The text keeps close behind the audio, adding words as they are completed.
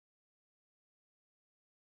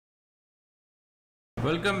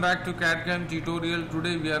Welcome back to CAD/CAM tutorial.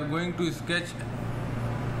 Today we are going to sketch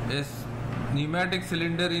a pneumatic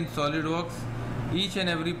cylinder in SolidWorks. Each and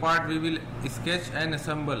every part we will sketch and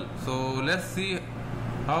assemble. So let's see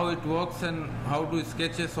how it works and how to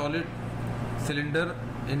sketch a solid cylinder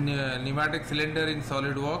in pneumatic cylinder in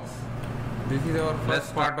SolidWorks. This is our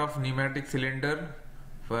first part of pneumatic cylinder,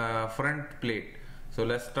 front plate. So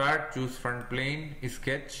let's start. Choose front plane,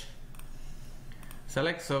 sketch.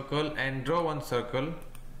 Select circle and draw one circle,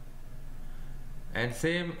 and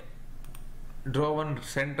same draw one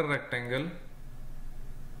center rectangle.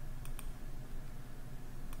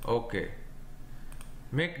 Okay,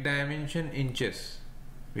 make dimension inches.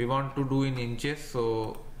 We want to do in inches,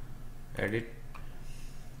 so edit,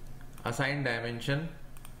 assign dimension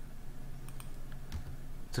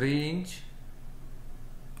 3 inch,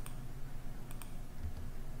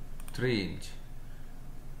 3 inch.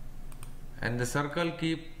 And the circle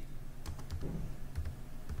keep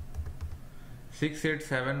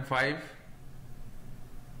 6875.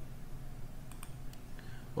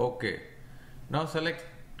 Okay, now select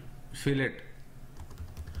fillet,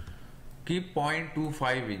 keep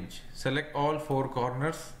 0.25 inch. Select all 4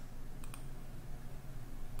 corners,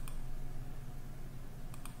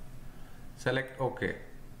 select OK.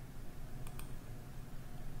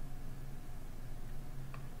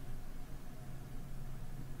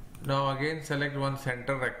 Now again select one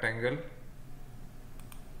center rectangle,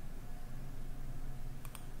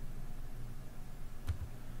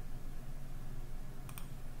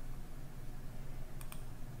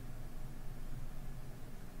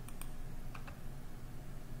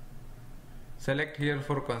 select here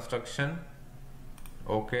for construction.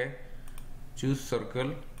 OK, choose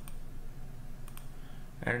circle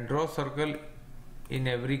and draw circle in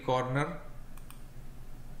every corner.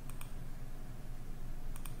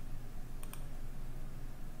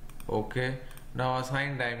 Okay, now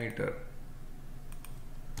assign diameter.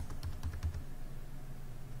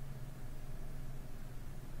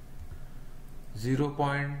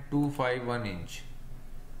 .251 inch,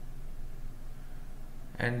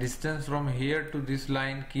 and distance from here to this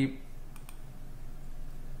line keep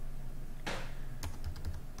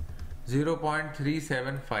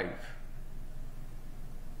 0.375.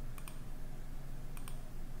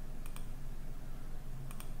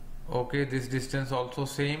 Okay, this distance also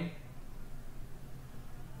same.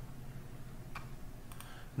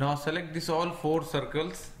 Now select this all 4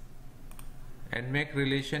 circles and make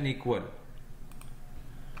relation equal.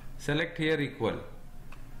 Select here equal.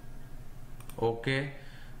 Okay,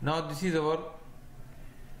 now this is our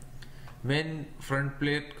main front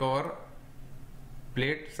plate cover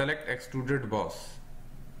plate. Select extruded boss,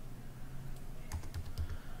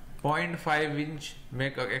 0.5 inch,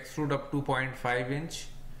 make a extrude up to 0.5 inch.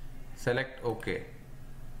 Select OK.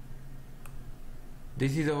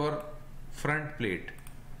 This is our front plate.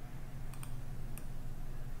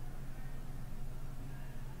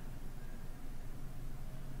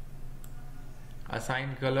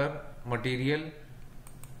 Assign color, material.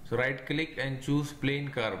 So right click and choose plain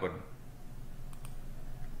carbon.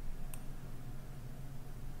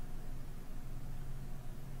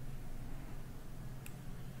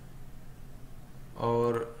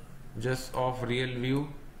 Or just off real view.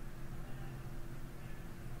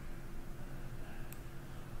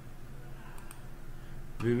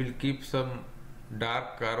 We will keep some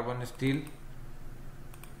dark carbon steel.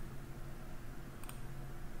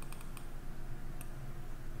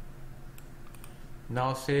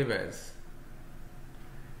 Now save as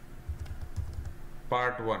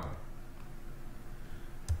part 1.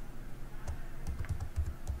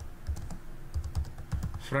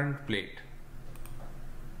 Front plate.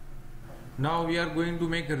 Now we are going to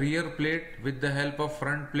make a rear plate with the help of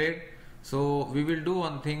front plate. So we will do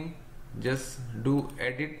one thing, just do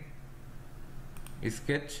edit,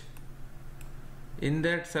 sketch. In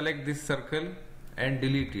that select this circle and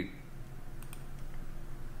delete it.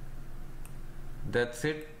 That's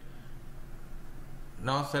it.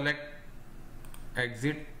 Now select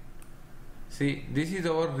exit. See, this is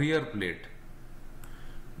our rear plate.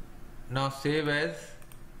 Now save as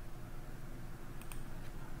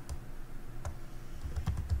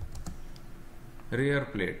rear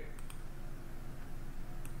plate.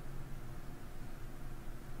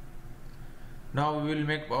 Now we will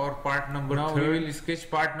make our part number 3rd. We will sketch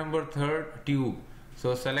part number 3rd, tube.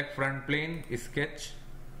 So select front plane, sketch.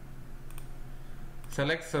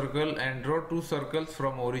 Select circle and draw 2 circles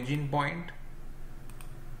from origin point.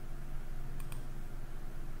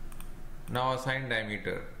 Now assign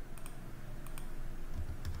diameter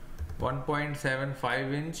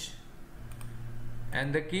 1.75 inch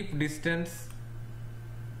and the keep distance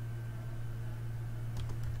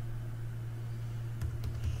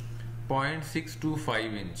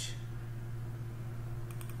 0.625 inch.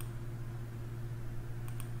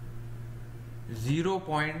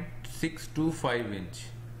 0.625 inch.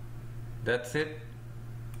 That's it.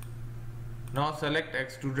 Now select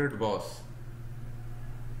extruded boss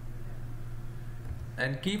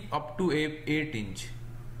and keep up to 8 inch.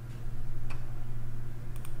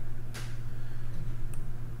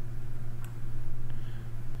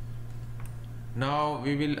 Now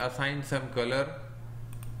we will assign some color.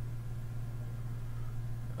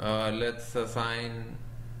 Let's assign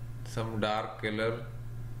some dark color,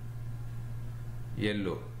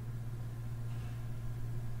 yellow.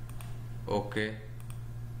 Okay.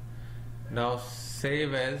 Now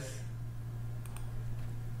save as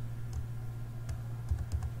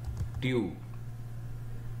tube.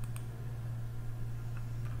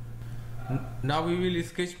 Now we will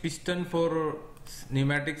sketch piston for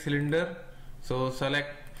pneumatic cylinder. So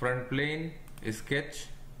select front plane, sketch,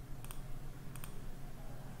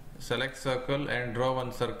 select circle and draw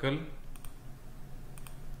one circle.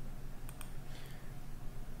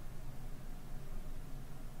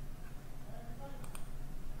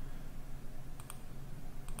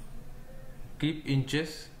 Keep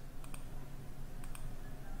inches.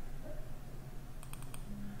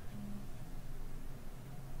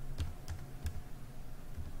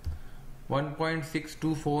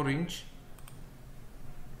 (1.624 inch).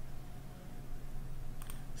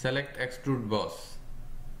 Select extrude boss.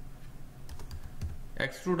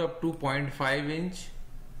 Extrude up to 0.5 inch.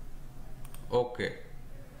 Okay.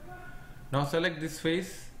 Now select this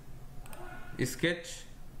face. Sketch.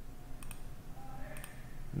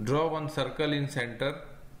 Draw one circle in center.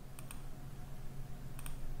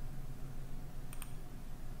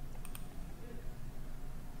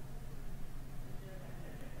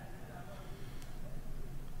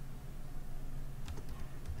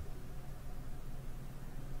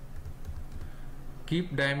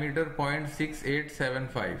 Keep diameter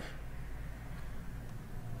 0.6875.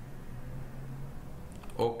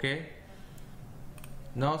 Okay.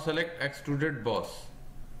 Now select extruded boss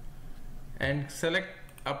and select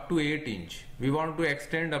up to 8 inch. We want to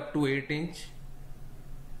extend up to 8 inch.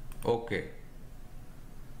 Okay.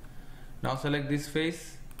 Now select this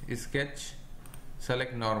face, sketch,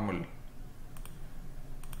 select normal.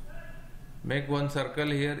 Make one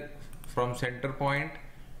circle here from center point.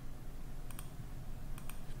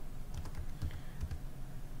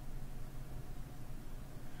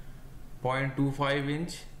 .25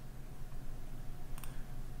 inch.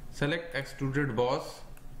 Select extruded boss.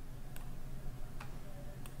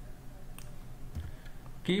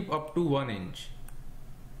 Keep up to 1 inch.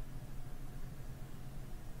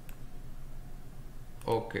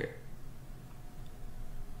 Okay.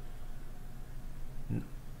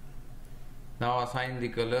 Now assign the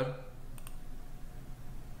color.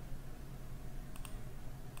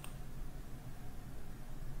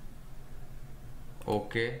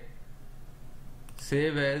 Okay.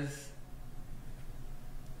 Save as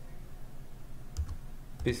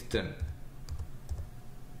piston.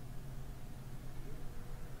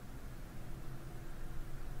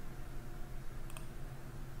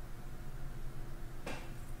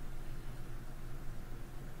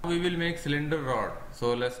 We will make cylinder rod.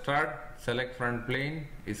 So let's start. Select front plane,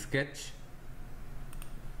 sketch,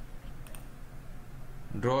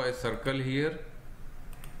 draw a circle here.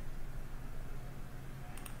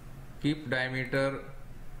 Keep diameter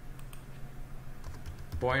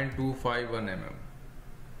 0.251 mm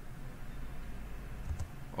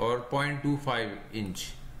or 0.25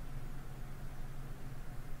 inch.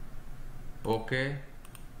 Okay.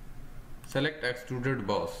 Select extruded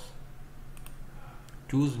boss.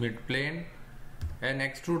 Choose mid plane and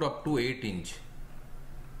extrude up to 8 inch.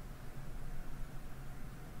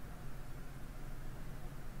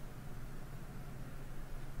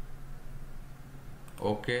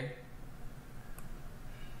 Okay.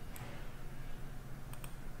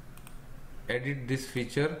 Edit this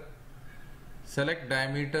feature. Select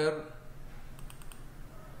diameter.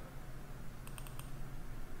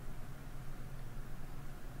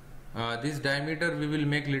 This diameter we will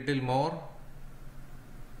make little more.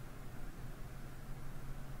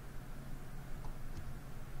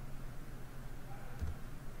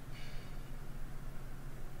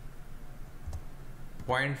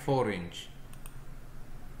 .4 inch.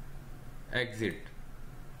 Exit.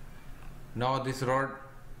 Now this rod.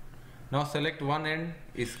 Now select one end,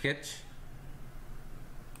 sketch.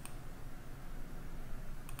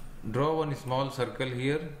 Draw one small circle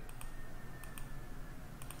here.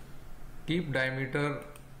 Keep diameter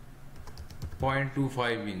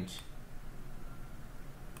 0.25 inch.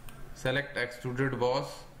 Select extruded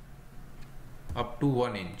boss up to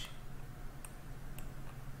 1 inch.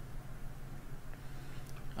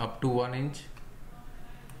 up to 1 inch.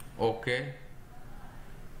 Okay.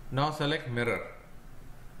 Now select mirror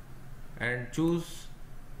and choose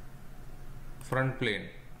front plane.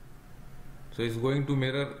 So it's going to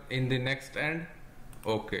mirror in the next end.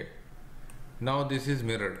 Okay. Now this is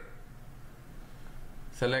mirrored.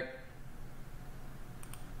 Select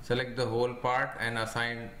the whole part and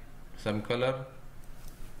assign some color.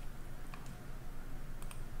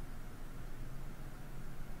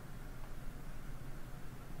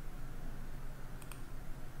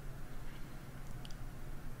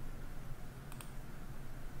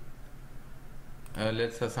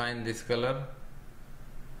 Let's assign this color,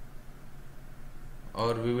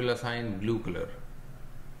 or we will assign blue color.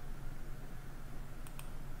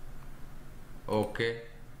 Okay.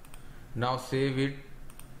 Now save it.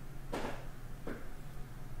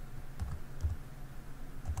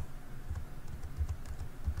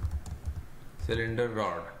 Cylinder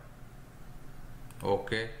rod.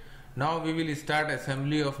 Okay. Now we will start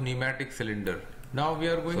assembly of pneumatic cylinder. Now we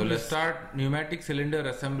are going to start pneumatic cylinder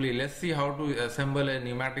assembly. Let's see how to assemble a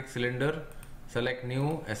pneumatic cylinder. Select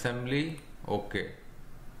new, assembly. Okay.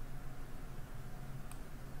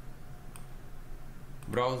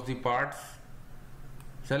 Browse the parts.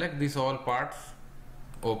 Select this all parts.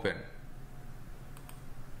 Open.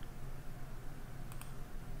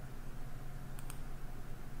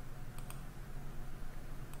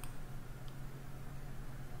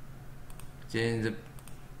 Change the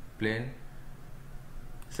plane.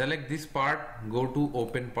 Select this part, go to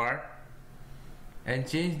open part and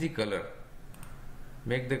change the color.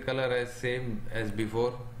 Make the color as same as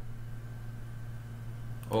before.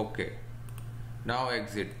 Okay. Now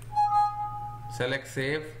exit. Select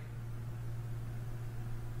save.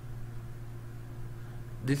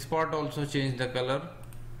 This part also change the color.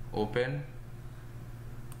 Open.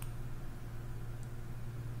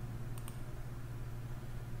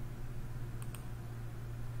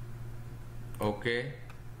 Okay.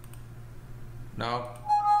 Now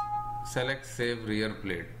select save rear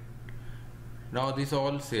plate. Now this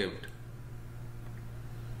all saved.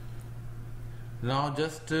 Now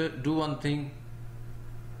just do one thing.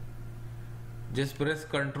 Just press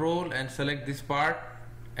Ctrl and select this part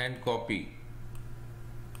and copy.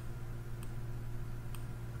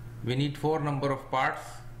 We need 4 number of parts.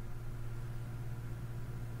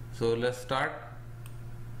 So let's start.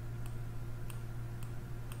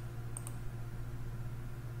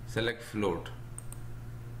 Select float.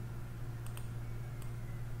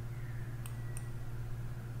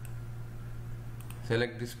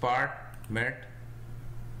 Select this part, mat,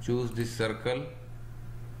 choose this circle.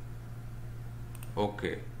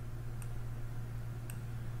 Okay.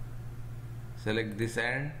 Select this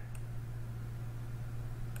end.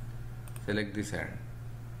 Select this end.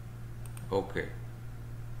 Okay.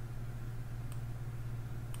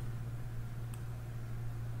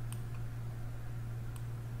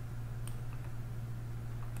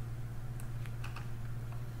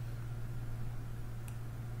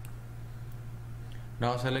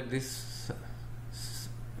 Now select this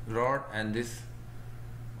rod and this.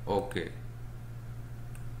 Okay.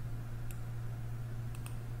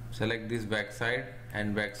 Select this back side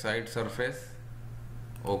and back side surface.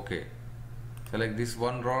 Okay. Select this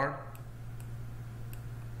one rod,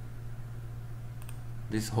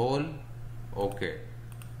 this hole. Okay.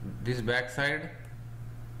 This back side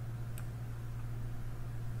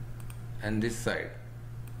and this side.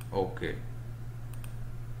 Okay.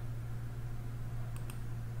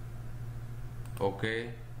 Okay.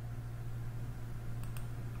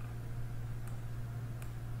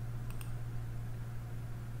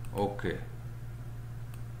 Okay.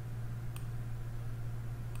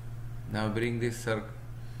 Now bring this circle.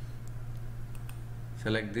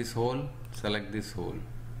 Select this hole. Select this hole.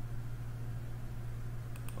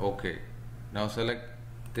 Okay. Now select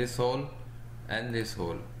this hole and this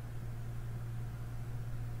hole.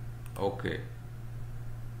 Okay.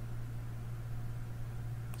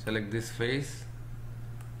 Select this face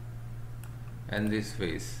and this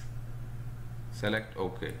face. Select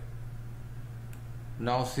OK.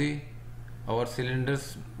 Now see, our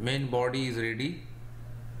cylinder's main body is ready.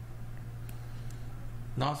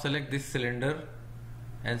 Now select this cylinder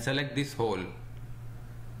and select this hole.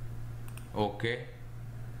 Okay.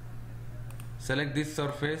 Select this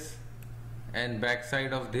surface and back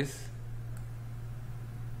side of this.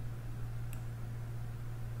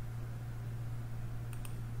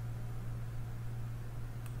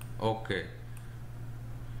 Okay.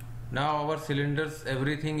 Now our cylinders,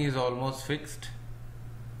 everything is almost fixed.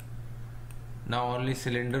 Now only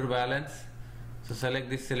cylinder balance. So select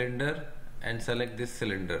this cylinder and select this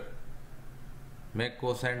cylinder. Make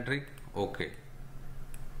concentric. Okay.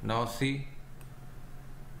 Now see,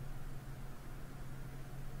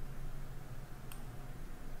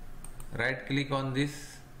 right click on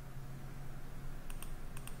this,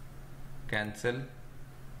 cancel,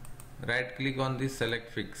 right click on this,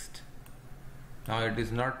 select fixed. Now it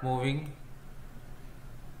is not moving.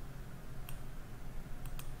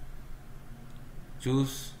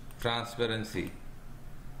 Choose transparency.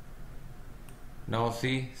 Now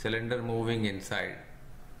see cylinder moving inside.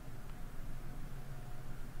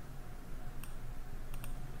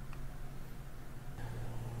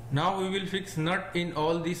 Now we will fix nut in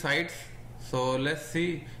all the sides. So let's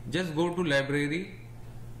see. Just go to library,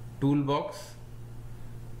 toolbox.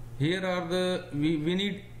 Here are the we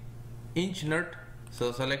need inch nut.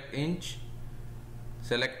 So select inch,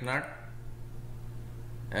 select nut,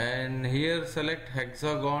 and here select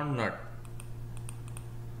hexagon nut.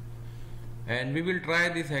 And we will try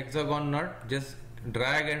this hexagon nut. Just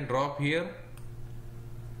drag and drop here.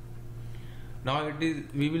 Now it is.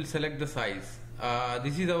 We will select the size.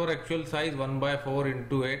 This is our actual size, 1/4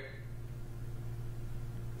 into 8.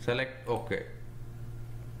 Select OK.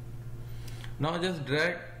 Now just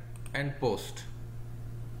drag and post.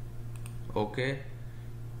 OK.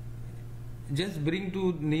 Just bring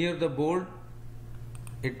to near the board.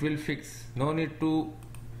 It will fix. No need to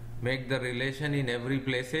make the relation in every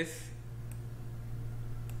places.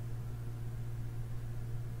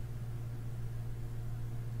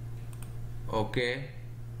 OK.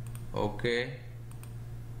 OK.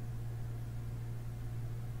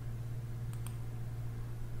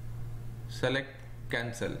 Select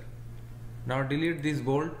cancel. Now delete this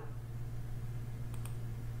bolt.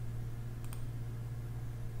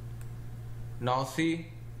 Now see,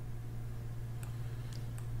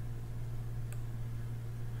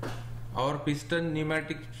 our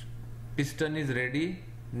pneumatic piston is ready,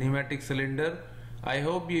 pneumatic cylinder. I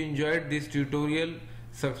hope you enjoyed this tutorial.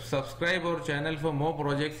 Subscribe our channel for more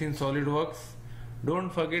projects in SolidWorks. Don't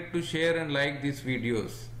forget to share and like these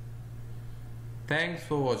videos. Thanks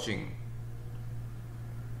for watching.